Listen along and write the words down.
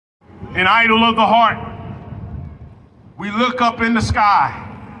an idol of the heart. We look up in the sky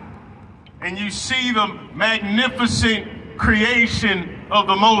and you see the magnificent creation of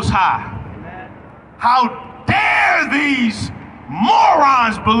the Most High. How dare these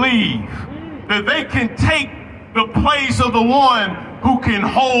morons believe that they can take the place of the one who can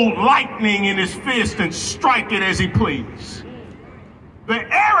hold lightning in his fist and strike it as he please. The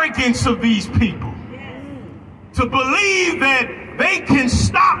arrogance of these people to believe that they can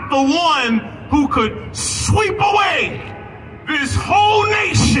stop the one who could sweep away this whole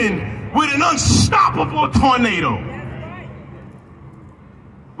nation with an unstoppable tornado.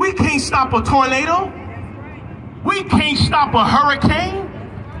 We can't stop a tornado. We can't stop a hurricane.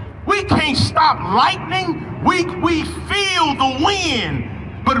 We can't stop lightning. We feel the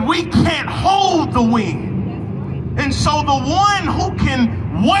wind, but we can't hold the wind. And so the one who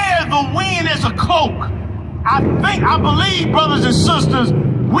can wear the wind as a cloak, I believe, brothers and sisters,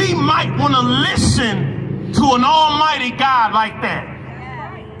 we might want to listen to an almighty God like that.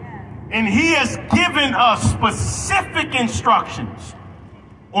 And he has given us specific instructions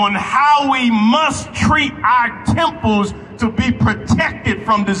on how we must treat our temples to be protected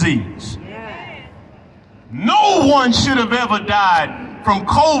from disease. No one should have ever died from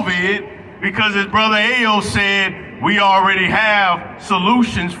COVID because, as Brother Ayo said, we already have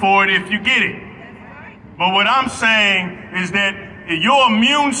solutions for it if you get it. But what I'm saying is that your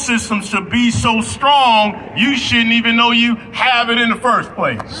immune system should be so strong, you shouldn't even know you have it in the first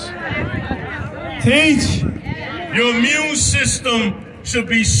place. Teach. Your immune system should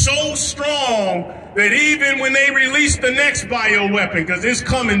be so strong that even when they release the next bioweapon, because it's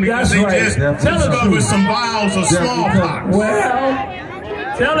coming because they just discovered some vials of smallpox.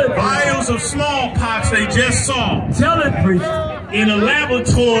 Well, tell it. Vials of smallpox they just saw. Tell it, preacher. In a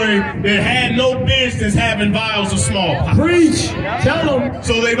laboratory that had no business having vials of smallpox. Preach. Tell them.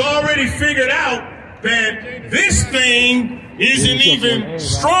 So they've already figured out that this thing isn't even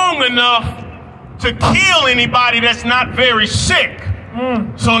strong enough to kill anybody that's not very sick.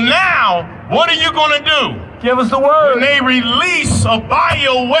 So now, what are you going to do? Give us the word. When they release a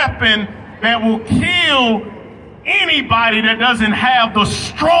bioweapon that will kill anybody that doesn't have the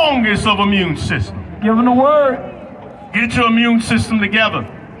strongest of immune system. Give them the word. Get your immune system together.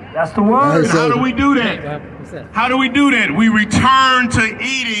 That's the word. How do we do that? How do we do that? We return to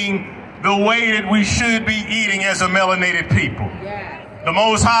eating the way that we should be eating as a melanated people. The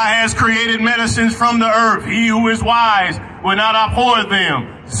Most High has created medicines from the earth. He who is wise will not abhor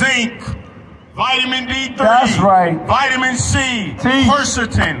them. Zinc, vitamin D3, that's right. Vitamin C,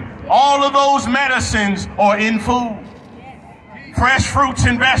 quercetin, all of those medicines are in food. Fresh fruits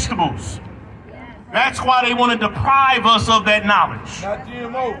and vegetables. That's why they want to deprive us of that knowledge. Not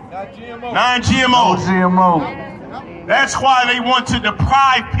GMO. Not GMO. Non-GMO. No GMO. That's why they want to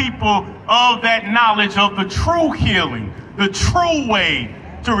deprive people of that knowledge of the true healing, the true way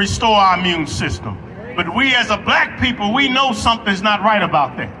to restore our immune system. But we as a black people, we know something's not right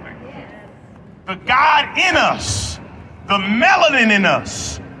about that. The God in us, the melanin in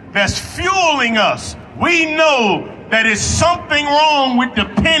us, that's fueling us, we know that it's something wrong with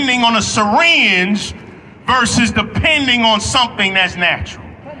depending on a syringe versus depending on something that's natural.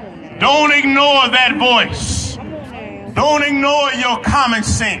 Don't ignore that voice. Don't ignore your common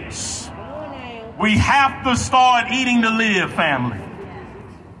sense. We have to start eating to live, family.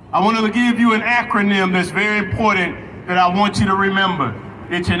 I want to give you an acronym that's very important that I want you to remember.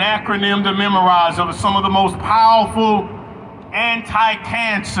 It's an acronym to memorize of some of the most powerful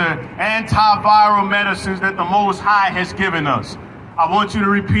anti-cancer, antiviral medicines that the Most High has given us. I want you to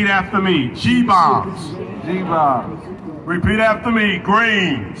repeat after me. G-bombs. G-bombs. Repeat after me.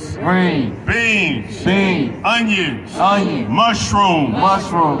 Greens. Green. Beans. Beans. Onions. Onion. Mushrooms.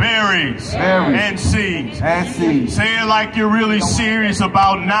 Mushroom. Berries. Berries. And seeds. And seeds. Say it like you're really serious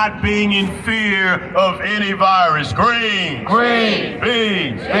about not being in fear of any virus. Green. Green.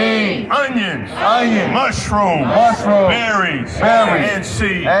 Beans. Beans. Onions. Onion. Mushrooms. Mushroom. Berries. Berries. And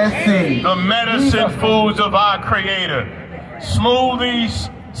seeds. And seeds. The medicine foods of our Creator. Smoothies,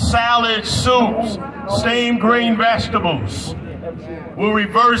 salads, soups, steamed green vegetables will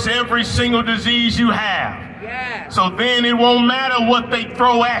reverse every single disease you have. So then it won't matter what they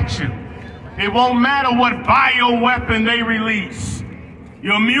throw at you. It won't matter what bioweapon they release.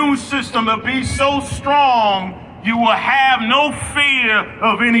 Your immune system will be so strong, you will have no fear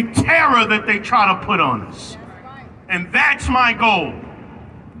of any terror that they try to put on us. And that's my goal.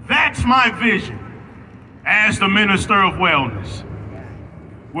 That's my vision as the Minister of Wellness.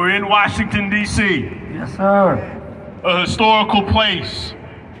 We're in Washington, D.C. Yes, sir. A historical place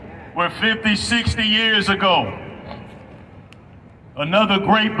where 50, 60 years ago, another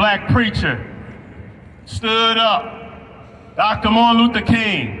great black preacher, stood up, Dr. Martin Luther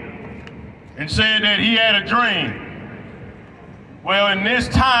King, and said that he had a dream. Well, in this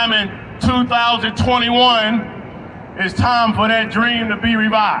time in 2021, it's time for that dream to be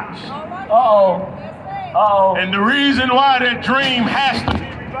revised. Uh-oh. Uh-oh. And the reason why that dream has to be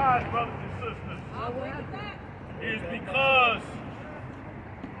revised, brothers and sisters, is because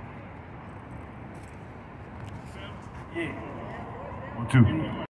yeah. 1, 2.